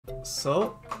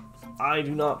So, I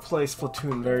do not play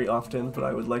Splatoon very often, but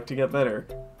I would like to get better.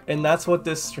 And that's what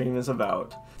this stream is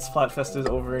about. Splatfest is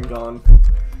over and gone.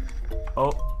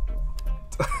 Oh.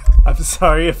 I'm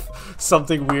sorry if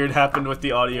something weird happened with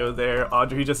the audio there.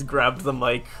 Audrey just grabbed the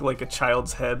mic like a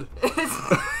child's head.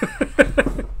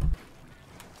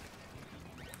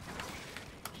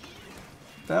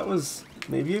 That was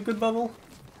maybe a good bubble?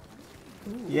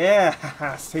 Ooh.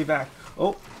 Yeah! Stay back.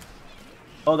 Oh!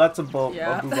 Oh, that's a boat.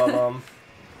 Yeah. A booba bomb.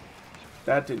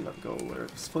 That did not go where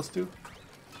it was supposed to.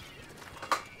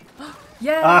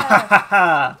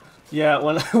 Yeah! Yeah,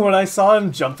 when I saw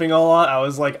him jumping a lot, I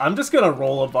was like, I'm just gonna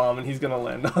roll a bomb and he's gonna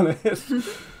land on it.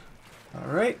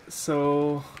 Alright,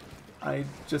 so I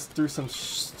just threw some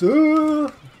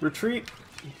retreat.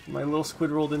 My little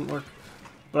squid roll didn't work.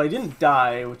 But I didn't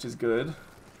die, which is good.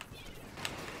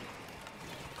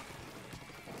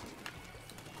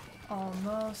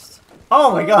 Almost.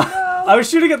 Oh my god! No. I was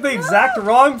shooting at the exact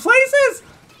wrong places!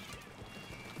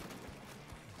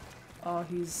 Oh,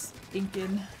 he's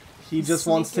inking. He just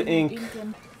wants to ink.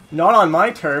 Not on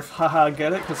my turf. Haha,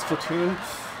 get it? Because Splatoon.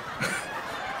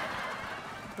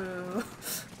 Boo.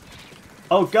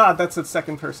 Oh god, that's the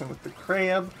second person with the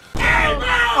crab.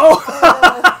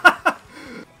 Oh!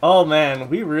 Oh man,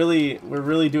 we're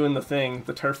really doing the thing.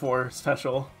 The turf war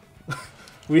special.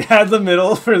 We had the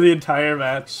middle for the entire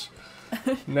match.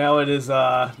 Now it is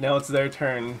now it's their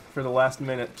turn for the last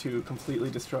minute to completely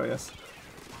destroy us.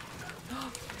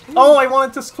 Oh, I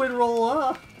wanted to squid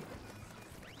roll.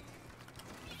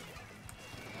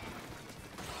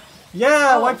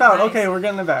 Yeah, oh, wipe out. nice. Okay, we're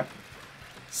getting it back.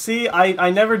 See, I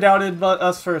never doubted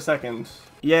us for a second.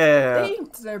 Yeah. They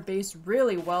inked their base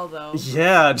really well, though.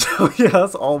 Yeah, yeah,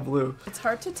 that's all blue. It's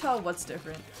hard to tell what's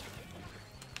different.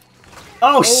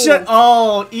 Oh shit!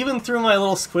 Oh, even through my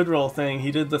little squid roll thing,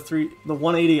 he did the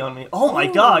 180 on me. Oh my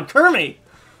god, Kermie!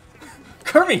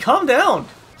 Kermie, calm down!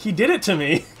 He did it to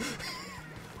me.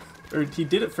 Or he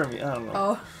did it for me, I don't know.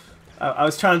 Oh. I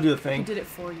was trying to do the thing. He did it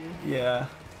for you. Yeah.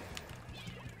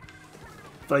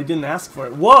 But I didn't ask for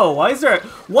it. Whoa, why is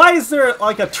there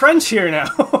like a trench here now?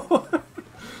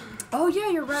 Oh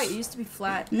yeah, you're right, it used to be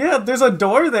flat. Yeah, there's a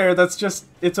door there that's just,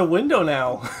 it's a window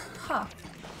now. Huh.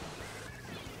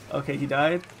 Okay, he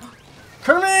died.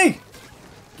 Kermie!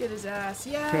 Get his ass,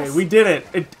 yes! Okay, we did it.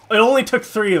 It only took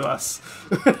 3 of us.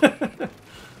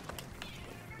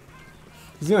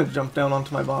 He's gonna jump down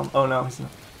onto my bomb. Oh no, he's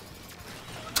not.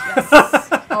 Yes.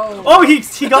 Oh. Oh, he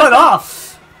got it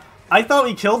off! I thought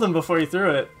we killed him before he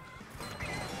threw it.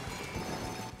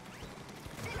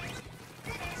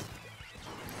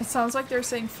 It sounds like they're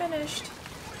saying finished.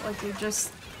 Like they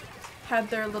just had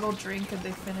their little drink and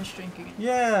they finished drinking it.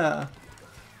 Yeah.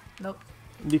 Nope.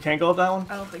 You can't go up that one?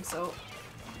 I don't think so.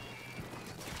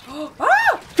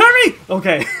 Ah! Kermie!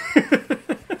 Okay.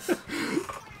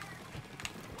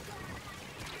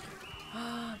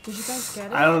 Did you guys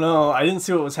get it? I don't know. I didn't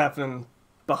see what was happening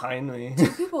behind me. 2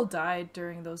 people died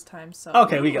during those times, so...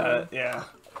 Okay, we got it. Yeah.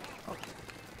 Oh.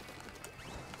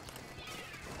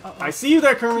 Uh-oh. I see you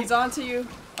there, Kermie. He's onto you.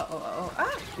 Uh-oh, uh-oh.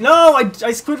 Ah! No!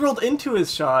 I squid rolled into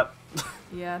his shot.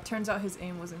 Yeah, turns out his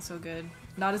aim wasn't so good.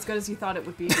 Not as good as he thought it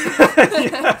would be.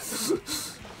 Yes.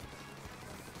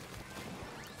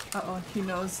 Uh-oh, he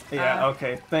knows. Yeah,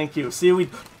 okay. Thank you. See, we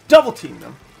double teamed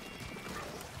them.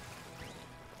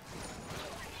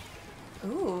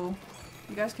 Ooh.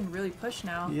 You guys can really push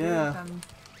now. Yeah.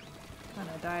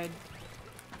 Kinda died.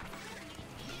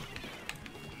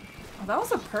 Oh, that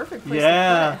was a perfect place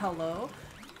Yeah. to put it. Hello.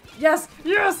 Yes!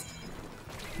 Yes!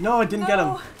 No, I didn't get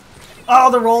him. Oh,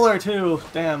 the roller too.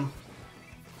 Damn.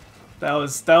 That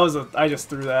was a. I just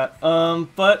threw that.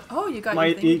 But oh, you got my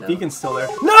your thingy, beacon's still there.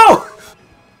 No!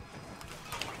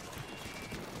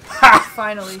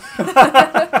 Finally.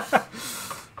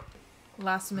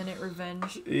 Last minute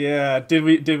revenge. Yeah. Did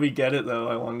we get it though?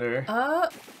 I wonder.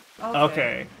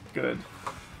 Okay. Good.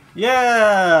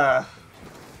 Yeah.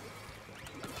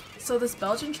 So this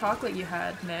Belgian chocolate you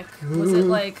had, Nick,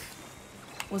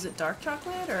 was it dark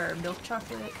chocolate or milk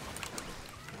chocolate?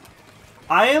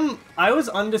 I was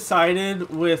undecided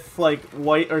with like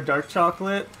white or dark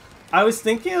chocolate. I was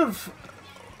thinking of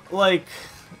like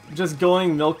just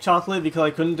going milk chocolate because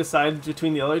I couldn't decide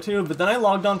between the other two, but then I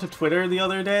logged on to Twitter the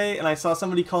other day and I saw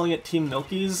somebody calling it Team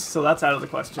Milkies, so that's out of the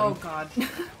question. Oh god.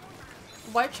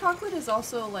 White chocolate is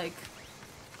also like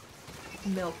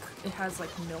milk. It has like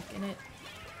milk in it.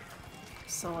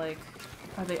 So like,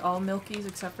 are they all Milkies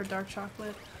except for dark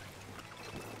chocolate?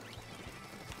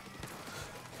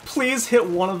 Please hit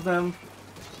one of them.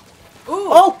 Ooh!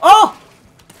 Oh! Oh!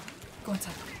 Go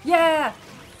inside. Yeah!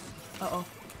 Uh-oh.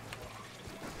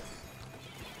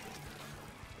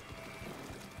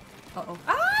 Uh-oh.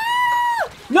 Ah!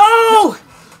 No!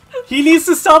 He needs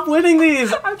to stop winning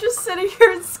these! I'm just sitting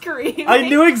here and screaming. I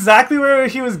knew exactly where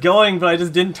he was going, but I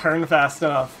just didn't turn fast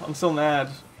enough. I'm so mad.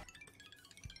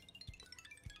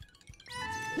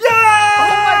 Yes! Oh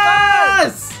my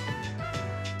god!